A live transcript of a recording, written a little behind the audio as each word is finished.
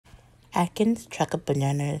Atkins chocolate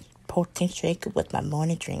banana protein shake with my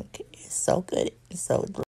morning drink. It's so good. It's so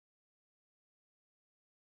delicious.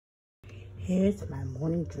 Here's my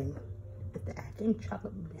morning drink with the Atkins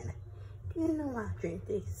chocolate banana. You know I drink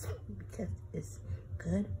this because it's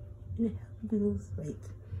good and it helps you lose weight.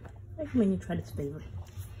 I recommend you try this flavor.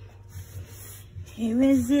 Here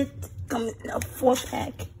is it. Comes in a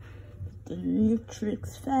 4-pack. The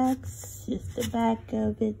Nutrix facts. Here's the back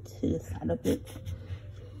of it. Here's the side of it.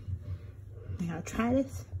 Now try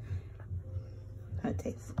this. How it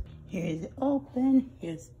tastes. Here is it open.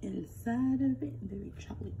 Here's inside of it. Very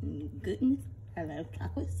chocolate and goodness. I love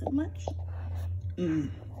chocolate so much. Here's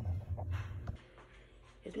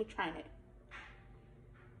me trying it.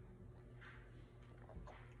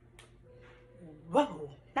 Whoa,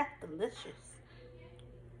 that's delicious.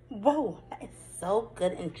 Whoa, that is so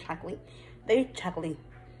good and chocolate. Very chocolatey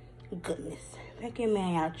goodness.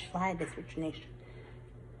 Recommend y'all try this with your nation.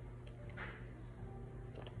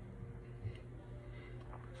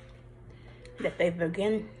 The flavor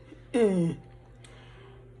again.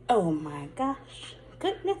 Oh my gosh,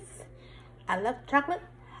 goodness. I love chocolate.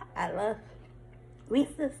 I love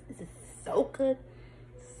Reese's. This is so good.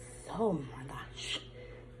 Oh my gosh.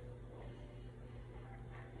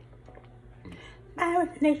 Bye,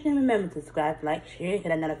 Nation. Remember to subscribe, like, share, hit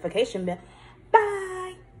that notification bell.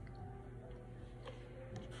 Bye.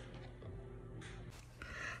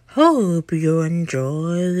 Hope you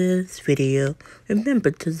enjoy this video.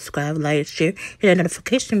 Remember to subscribe, like, share, hit that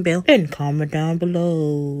notification bell, and comment down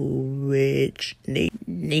below. Rich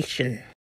Nation.